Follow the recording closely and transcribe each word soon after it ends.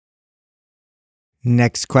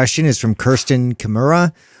Next question is from Kirsten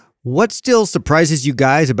Kimura. What still surprises you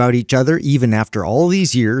guys about each other, even after all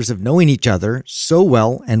these years of knowing each other so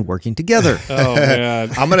well and working together? Oh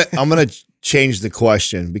man, I'm gonna change the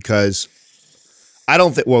question because I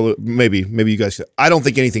don't think. Well, maybe you guys. I don't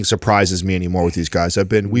think anything surprises me anymore with these guys.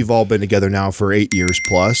 We've all been together now for 8 years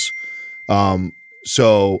plus.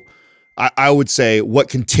 So I would say what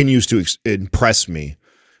continues to impress me,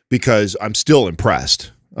 because I'm still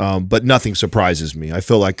impressed. But nothing surprises me. I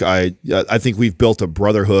feel like I think we've built a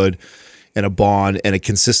brotherhood and a bond and a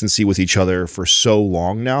consistency with each other for so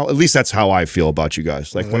long now. At least that's how I feel about you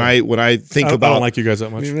guys. Like when I think about, I don't like you guys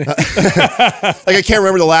that much. like I can't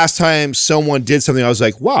remember the last time someone did something I was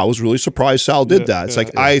like, wow, I was really surprised Sal did that. It's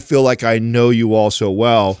like I feel like I know you all so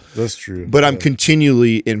well. That's true. But I'm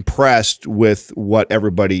continually impressed with what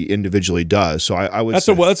everybody individually does. So I would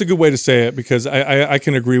say that's a good way to say it, because I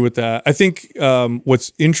can agree with that. I think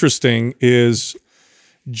what's interesting is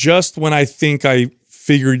just when I think I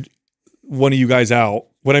figured one of you guys out,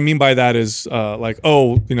 what I mean by that is like,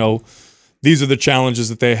 oh, you know, these are the challenges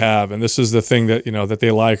that they have, and this is the thing that, you know, that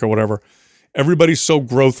they like or whatever. Everybody's so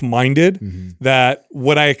growth minded that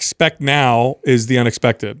what I expect now is the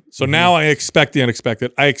unexpected. So now I expect the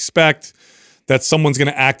unexpected. I expect that someone's going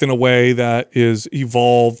to act in a way that is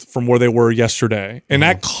evolved from where they were yesterday. And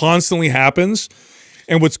that constantly happens.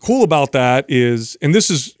 And what's cool about that is, and this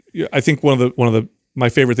is, I think one of my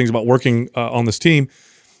favorite things about working on this team,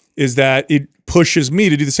 is that it pushes me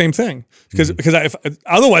to do the same thing, because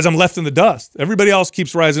otherwise I'm left in the dust. Everybody else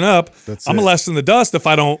keeps rising up. I'm left in the dust if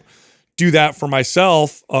I don't do that for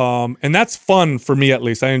myself, and that's fun for me, at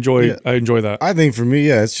least. I enjoy that. I think for me,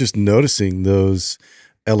 it's just noticing those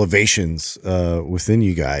elevations within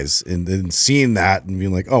you guys, and then seeing that and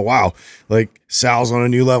being like, oh wow, like Sal's on a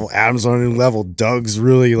new level, Adam's on a new level, Doug's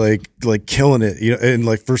really like killing it, you know. And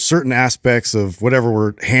like for certain aspects of whatever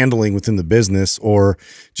we're handling within the business, or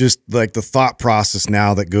just like the thought process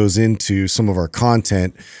now that goes into some of our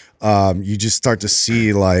content, you just start to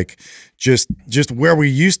see like just where we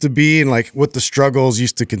used to be and like what the struggles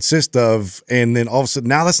used to consist of. And then all of a sudden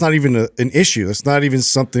now that's not even an issue. That's not even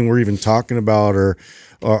something we're even talking about or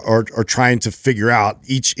trying to figure out.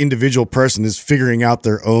 Each individual person is figuring out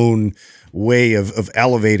their own way of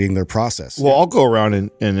elevating their process. Well, I'll go around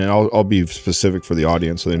and I'll be specific for the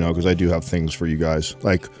audience so they know, because I do have things for you guys.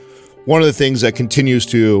 Like one of the things that continues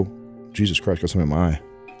to, Jesus Christ, got something in my eye.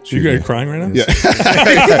 So you guys crying right now? Yeah.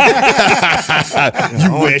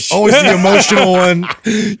 You wish. Always the emotional one.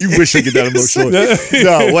 You wish I get that emotional.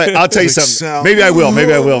 No, what? I'll tell you something. Maybe I will.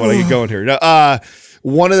 Maybe I will when I get going here. No,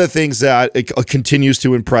 one of the things that continues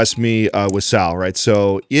to impress me with Sal, right?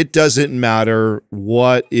 So it doesn't matter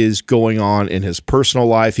what is going on in his personal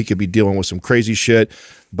life. He could be dealing with some crazy shit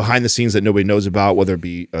behind the scenes that nobody knows about, whether it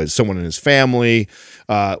be someone in his family.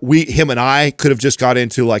 Him and I could have just got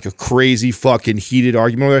into like a crazy fucking heated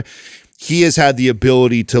argument. He has had the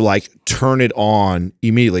ability to like turn it on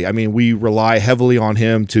immediately. I mean, we rely heavily on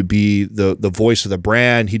him to be the voice of the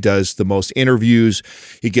brand. He does the most interviews.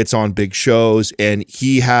 He gets on big shows, and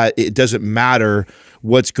it doesn't matter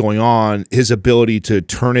what's going on. His ability to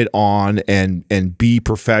turn it on and be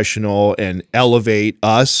professional and elevate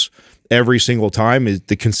us every single time,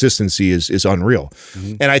 the consistency is unreal.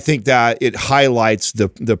 And I think that it highlights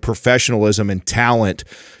the professionalism and talent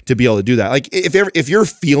to be able to do that. Like if you're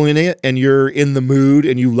feeling it and you're in the mood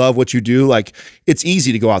and you love what you do, like it's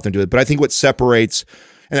easy to go out there and do it. But I think what separates,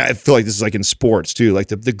 and I feel like this is like in sports too, like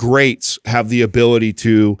the greats have the ability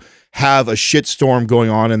to have a shitstorm going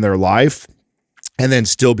on in their life and then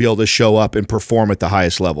still be able to show up and perform at the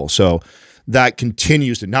highest level. So that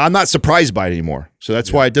continues to, now I'm not surprised by it anymore. So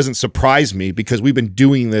that's why it doesn't surprise me, because we've been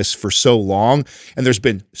doing this for so long, and there's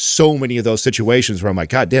been so many of those situations where I'm like,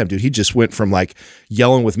 God damn, dude, he just went from like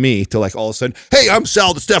yelling with me to like all of a sudden, hey, I'm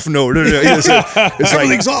Sal DiStefano. It's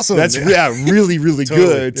Everything's like, awesome. That's really totally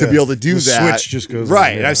good to be able to do that. Switch just goes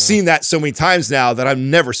right. on, And I've seen that so many times now that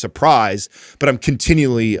I'm never surprised, but I'm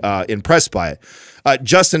continually impressed by it.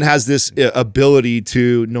 Justin has this ability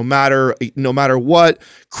to, no matter what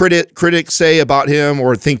critics say about him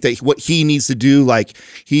or think that what he needs to do, like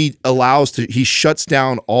he shuts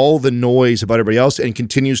down all the noise about everybody else and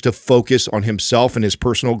continues to focus on himself and his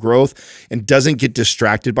personal growth and doesn't get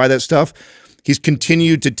distracted by that stuff. He's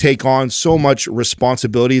continued to take on so much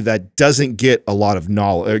responsibility that doesn't get a lot of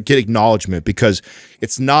knowledge or get acknowledgement, because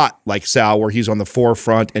it's not like Sal where he's on the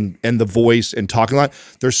forefront and the voice and talking a lot.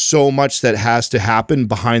 There's so much that has to happen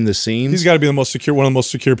behind the scenes. He's got to be one of the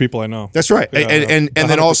most secure people I know. That's right. Yeah, and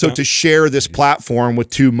then also to share this platform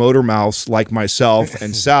with two motor mouths like myself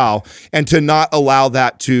and Sal, and to not allow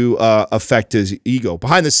that to affect his ego.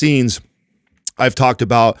 Behind the scenes, I've talked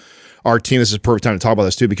about our team. This is a perfect time to talk about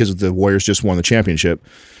this too, because the Warriors just won the championship.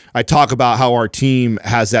 I talk about how our team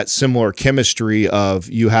has that similar chemistry of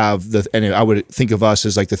you have the, and I would think of us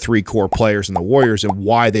as like the 3 core players in the Warriors, and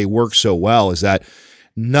why they work so well is that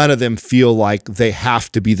none of them feel like they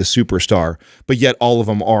have to be the superstar, but yet all of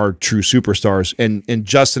them are true superstars. And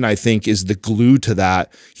Justin, I think, is the glue to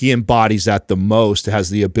that. He embodies that the most, has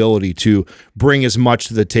the ability to bring as much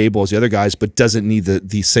to the table as the other guys, but doesn't need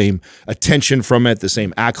the same attention from it, the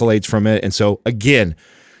same accolades from it. And so, again,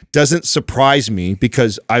 doesn't surprise me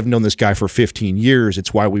because I've known this guy for 15 years.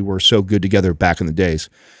 It's why we were so good together back in the days.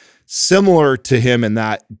 Similar to him in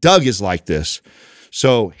that Doug is like this.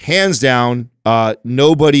 So hands down,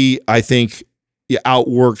 nobody, I think,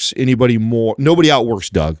 outworks anybody more. Nobody outworks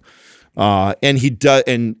Doug. And he does.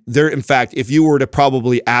 And there, in fact, if you were to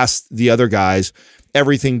probably ask the other guys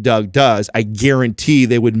everything Doug does, I guarantee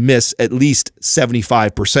they would miss at least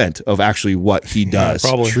 75% of actually what he does.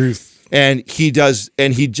 Probably. Truth. And he does,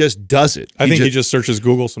 and he just does it. I think he just searches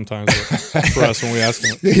Google sometimes for us when we ask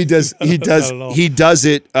him. He does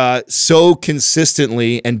it so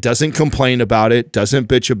consistently and doesn't complain about it, doesn't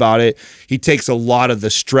bitch about it. He takes a lot of the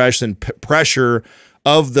stress and pressure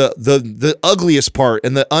of the ugliest part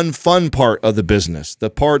and the unfun part of the business, the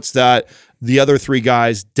parts that the other 3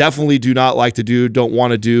 guys definitely do not like to do, don't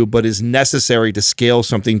want to do, but is necessary to scale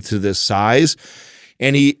something to this size.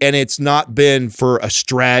 And it's not been for a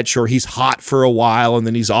stretch, or he's hot for a while and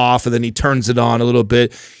then he's off and then he turns it on a little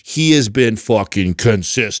bit. He has been fucking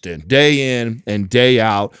consistent day in and day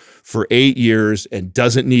out for 8 years and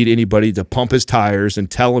doesn't need anybody to pump his tires and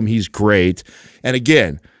tell him he's great. And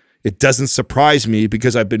again, it doesn't surprise me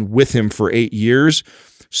because I've been with him for 8 years.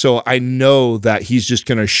 So I know that he's just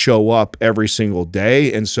going to show up every single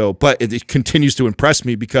day. And so, but it continues to impress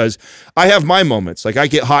me because I have my moments. Like I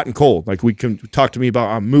get hot and cold. Like we can talk to me about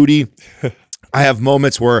I'm moody. I have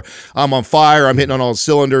moments where I'm on fire. I'm hitting on all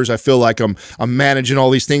cylinders. I feel like I'm managing all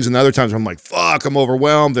these things. And the other times I'm like, fuck, I'm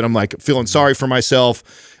overwhelmed. And I'm like feeling sorry for myself.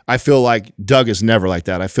 I feel like Doug is never like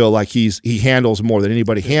that. I feel like he handles more than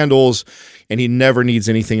anybody handles, and he never needs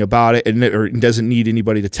anything about it, or doesn't need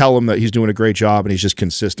anybody to tell him that he's doing a great job, and he's just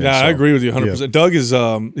consistent. Yeah, so. I agree with you 100%. Yeah. Doug is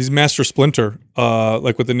he's Master Splinter,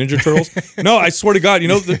 like with the Ninja Turtles. No, I swear to God, you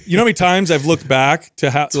know how many times I've looked back to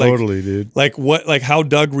how Totally, dude. like how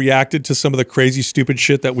Doug reacted to some of the crazy stupid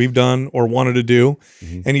shit that we've done or wanted to do,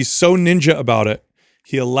 and he's so ninja about it.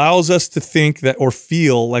 He allows us to think that or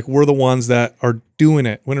feel like we're the ones that are doing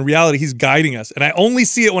it, when in reality he's guiding us. And I only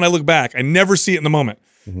see it when I look back. I never see it in the moment.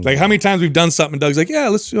 Like how many times we've done something and Doug's like, yeah,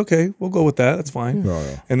 we'll go with that. That's fine.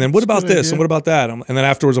 And then what about this? And what about that? And then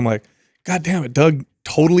afterwards I'm like, God damn it, Doug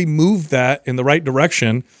totally moved that in the right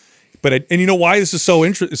direction. But and you know why this is so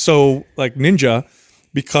like ninja?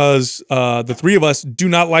 Because the 3 of us do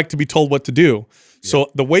not like to be told what to do.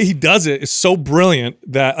 So the way he does it is so brilliant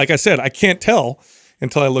that, like I said, I can't tell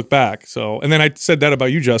until I look back. So, and then I said that about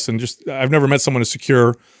you, Justin. Just I've never met someone as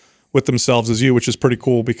secure with themselves as you, which is pretty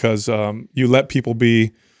cool because you let people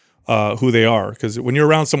be who they are. Because when you're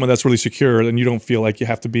around someone that's really secure, then you don't feel like you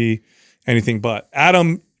have to be anything but.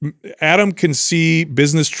 Adam can see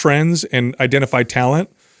business trends and identify talent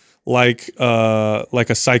like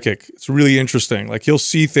a psychic. It's really interesting. Like he'll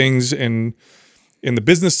see things in the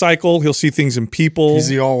business cycle, he'll see things in people. He's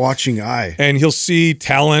the all-watching eye. And he'll see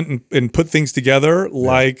talent and put things together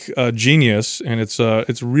like a genius. And it's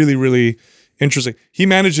really, really interesting. He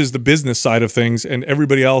manages the business side of things, and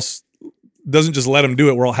everybody else doesn't just let him do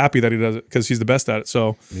it. We're all happy that he does it because he's the best at it.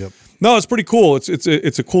 So no, it's pretty cool.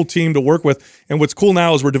 It's a cool team to work with. And what's cool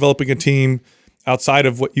now is we're developing a team outside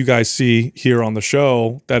of what you guys see here on the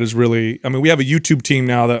show that is really, I mean, we have a YouTube team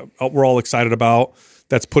now that we're all excited about,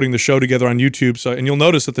 that's putting the show together on YouTube. So, and you'll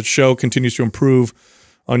notice that the show continues to improve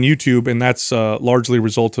on YouTube, and that's largely a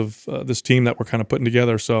result of this team that we're kind of putting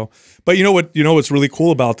together. So, but you know what's really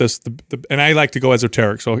cool about this, and I like to go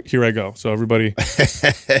esoteric. So here I go. So everybody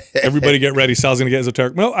get ready. Sal's gonna get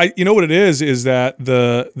esoteric. No, you know what it is that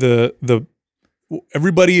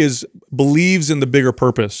everybody believes in the bigger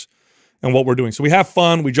purpose and what we're doing. So we have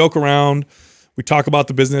fun, we joke around, we talk about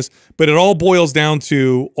the business, but it all boils down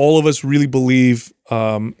to all of us really believe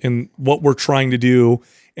in what we're trying to do.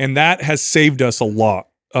 And that has saved us a lot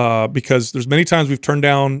because there's many times we've turned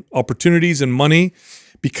down opportunities and money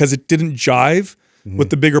because it didn't jive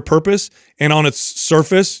with the bigger purpose. And on its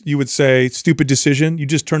surface, you would say, stupid decision. You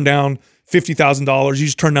just turned down $50,000. You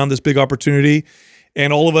just turned down this big opportunity.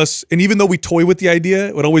 And all of us, and even though we toy with the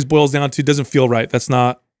idea, it always boils down to, it doesn't feel right. That's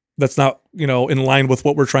not, in line with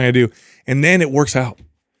what we're trying to do. And then it works out.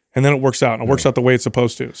 And then it works out. And it works out the way it's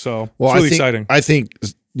supposed to. So it's really exciting. I think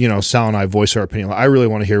Sal and I voice our opinion. I really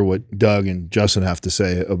want to hear what Doug and Justin have to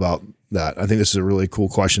say about that. I think this is a really cool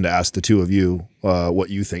question to ask the two of you, what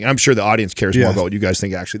you think. And I'm sure the audience cares more about what you guys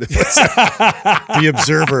think, actually. The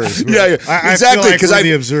observers. Yeah, exactly. Because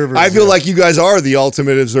the observers. I feel like you guys are the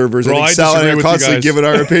ultimate observers. Bro, I think Sal and I are constantly giving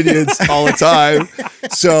our opinions all the time.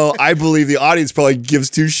 So I believe the audience probably gives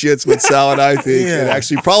two shits what Sal and I think, and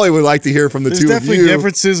actually probably would like to hear from the two of you. There's definitely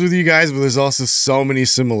differences with you guys, but there's also so many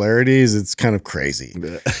similarities. It's kind of crazy.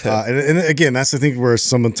 And again, that's the thing where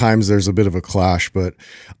sometimes there's a bit of a clash. But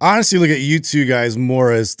honestly, look at you two guys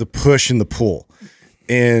more as the push and the pull.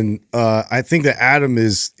 And I think that Adam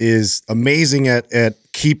is amazing at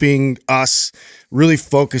keeping us really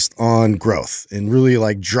focused on growth and really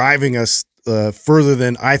like driving us further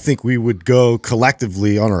than I think we would go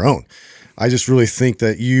collectively on our own. I just really think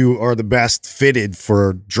that you are the best fitted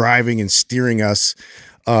for driving and steering us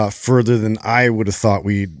further than I would have thought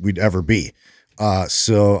we'd ever be.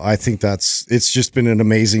 So I think it's just been an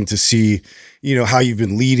amazing to see, how you've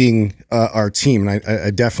been leading our team. And I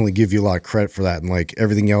definitely give you a lot of credit for that. And like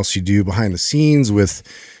everything else you do behind the scenes with,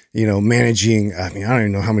 managing, I don't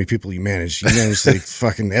even know how many people you manage. You manage like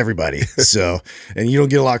fucking everybody. So, and you don't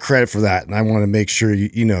get a lot of credit for that. And I want to make sure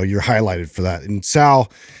you're highlighted for that. And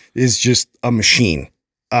Sal is just a machine.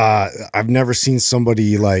 I've never seen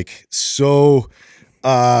somebody like so,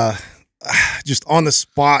 just on the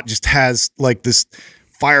spot, just has like this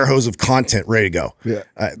fire hose of content ready to go. Yeah.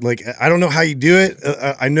 I don't know how you do it.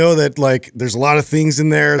 I know that like there's a lot of things in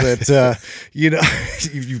there that,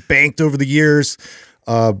 you've banked over the years,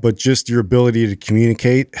 but just your ability to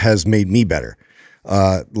communicate has made me better.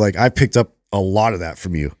 I picked up a lot of that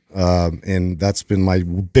from you. And that's been my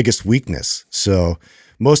biggest weakness. So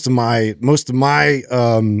most of my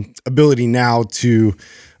ability now to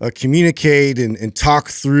communicate and talk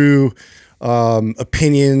through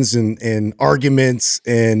opinions and arguments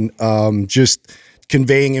and just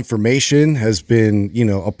conveying information has been,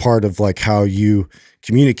 a part of like how you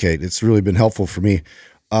communicate. It's really been helpful for me.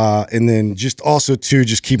 And then just also too,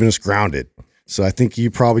 just keeping us grounded. So I think you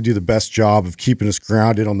probably do the best job of keeping us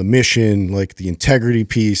grounded on the mission, like the integrity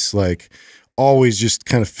piece, like always just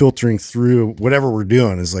kind of filtering through whatever we're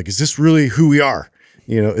doing is like, is this really who we are?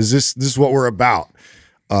 Is this what we're about?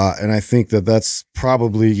 And I think that that's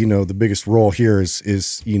probably, the biggest role here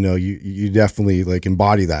is you definitely like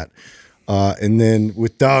embody that. And then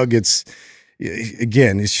with Doug, it's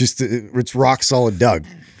rock solid Doug.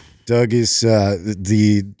 Doug is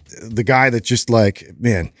the guy that just like,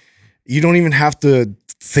 man, you don't even have to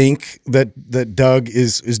think that Doug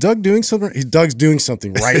is Doug doing something? Doug's doing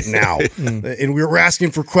something right now. And we were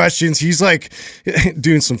asking for questions. He's like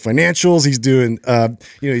doing some financials. He's doing,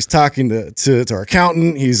 he's talking to our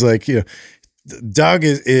accountant. He's like, Doug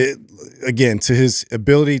is again, to his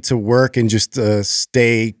ability to work and just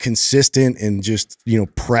stay consistent and just,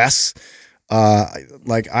 press.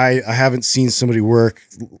 I haven't seen somebody work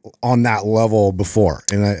on that level before.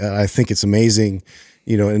 And I think it's amazing.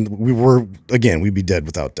 And we'd be dead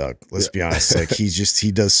without Doug. Let's be honest. Like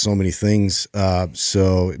he does so many things.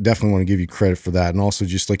 So definitely want to give you credit for that. And also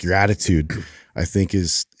just like your attitude, I think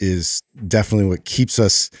is definitely what keeps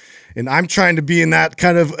us. And I'm trying to be in that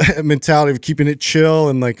kind of mentality of keeping it chill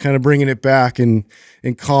and like kind of bringing it back and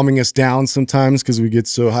calming us down sometimes because we get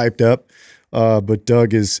so hyped up. But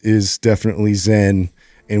Doug is definitely Zen.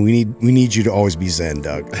 And we need you to always be Zen,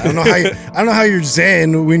 Doug. I don't know how you're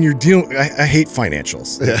Zen when you're dealing. I hate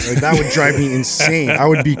financials. Like, that would drive me insane. I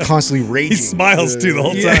would be constantly raging. He smiles too the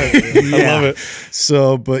whole time. I love it.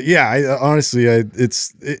 So, but yeah, honestly,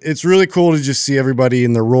 it's really cool to just see everybody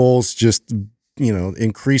in their roles, just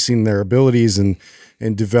increasing their abilities and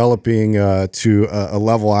developing to a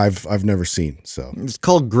level I've never seen. So it's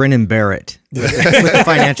called grin and bear it with the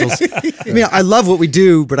financials. I mean, I love what we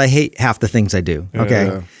do, but I hate half the things I do. Okay.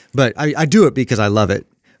 Yeah. But I do it because I love it.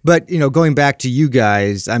 But, going back to you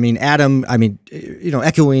guys, I mean, Adam,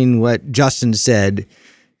 echoing what Justin said,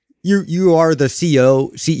 you are the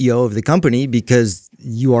CEO of the company because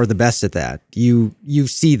you are the best at that. You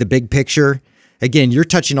see the big picture. Again, you're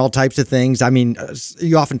touching all types of things. I mean,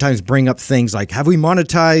 you oftentimes bring up things like, have we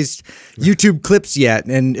monetized YouTube clips yet?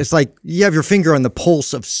 And it's like you have your finger on the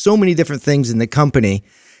pulse of so many different things in the company.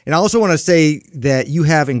 And I also want to say that you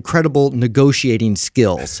have incredible negotiating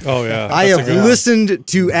skills. Oh, yeah. I have listened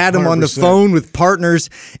to Adam 100%. On the phone with partners,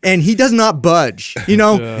 and he does not budge.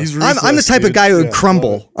 Yeah. He's ruthless, I'm the type of guy who would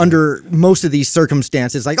crumble under most of these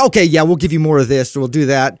circumstances. Like, okay, yeah, we'll give you more of this, or we'll do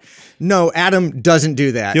that. No, Adam doesn't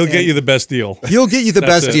do that. He'll get you the best deal. He'll get you the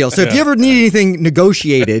best deal. So if you ever need anything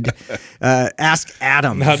negotiated, ask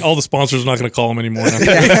Adam. Not, all the sponsors are not going to call him anymore.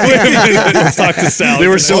 Let's talk to Sal. They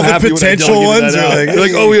were so All the happy potential when I ones delegated are that out. like, They're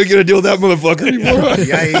like, oh, we don't get to deal with that motherfucker anymore.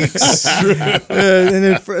 Yikes. And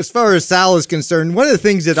then as far as Sal is concerned, one of the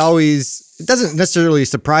things that always, it doesn't necessarily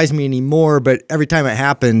surprise me anymore, but every time it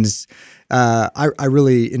happens, I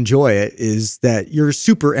really enjoy it, is that you're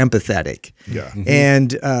super empathetic. Yeah.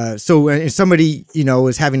 And so when somebody,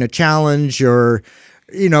 is having a challenge, or,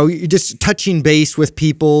 you're just touching base with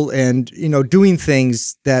people and, doing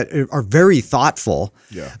things that are very thoughtful.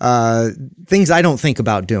 Yeah. Things I don't think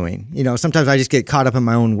about doing. Sometimes I just get caught up in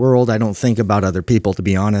my own world. I don't think about other people, to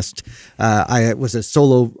be honest. I was a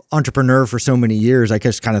solo entrepreneur for so many years. I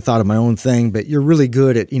just kind of thought of my own thing, but you're really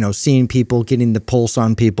good at, seeing people, getting the pulse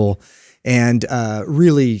on people, and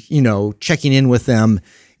really, checking in with them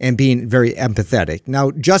and being very empathetic.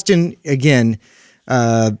 Now, Justin, again,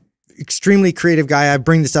 extremely creative guy. I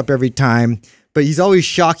bring this up every time, but he's always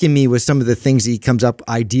shocking me with some of the things he comes up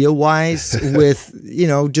idea-wise with,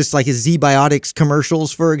 just like his Z-Biotics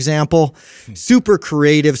commercials, for example. Super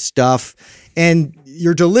creative stuff. And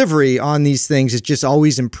your delivery on these things is just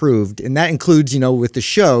always improved. And that includes, with the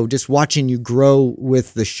show, just watching you grow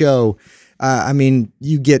with the show.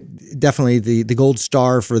 You get definitely the gold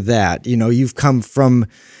star for that. You've come from,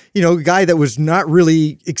 a guy that was not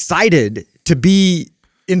really excited to be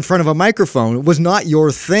in front of a microphone. It was not your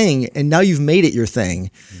thing, and now you've made it your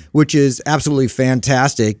thing, which is absolutely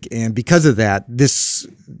fantastic. And because of that, the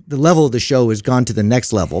level of the show has gone to the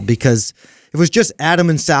next level, because if it was just Adam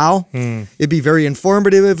and Sal, it'd be very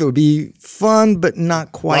informative. It would be fun, but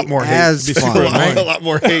not quite as fun. Right? A lot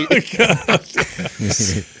more hate.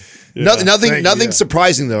 Nothing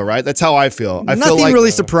surprising though, right? That's how I feel. I feel like,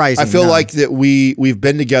 really surprising. I feel like that we've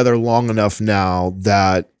been together long enough now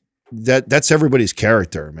that's everybody's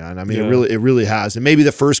character, man. I mean, it really has. And maybe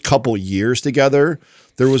the first couple years together,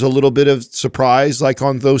 there was a little bit of surprise, like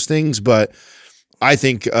on those things, but I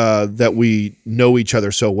think that we know each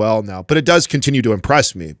other so well now. But it does continue to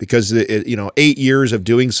impress me, because 8 years of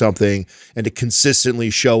doing something and to consistently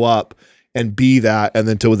show up and be that, and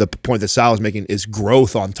then to the point that Sal is making is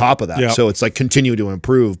growth on top of that. Yep. So it's like continue to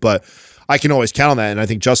improve, but I can always count on that. And I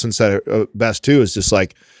think Justin said it best too, is just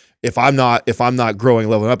like, if I'm not growing,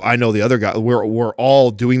 leveling up, I know the other guy, we're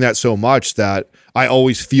all doing that so much that I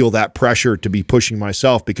always feel that pressure to be pushing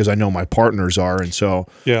myself, because I know my partners are. And so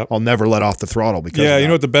I'll never let off the throttle because you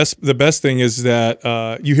know what the best thing is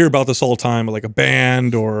that you hear about this all the time, like a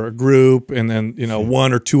band or a group, and then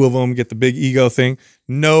one or two of them get the big ego thing.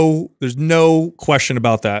 No, there's no question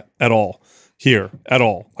about that at all here at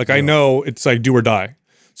all. Like, I know it's like do or die.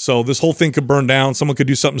 So this whole thing could burn down. Someone could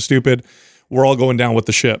do something stupid. We're all going down with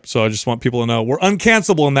the ship. So I just want people to know we're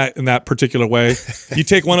uncancelable in that particular way. You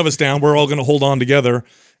take one of us down, we're all going to hold on together,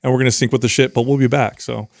 and we're going to sink with the ship, but we'll be back.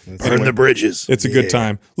 So burn the bridges. It's a good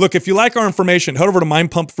time. Look, if you like our information, head over to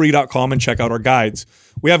mindpumpfree.com and check out our guides.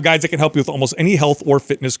 We have guides that can help you with almost any health or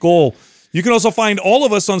fitness goal. You can also find all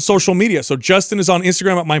of us on social media. So Justin is on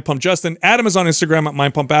Instagram at mindpumpjustin. Adam is on Instagram at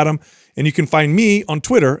mindpumpadam. And you can find me on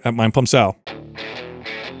Twitter at mindpumpsal.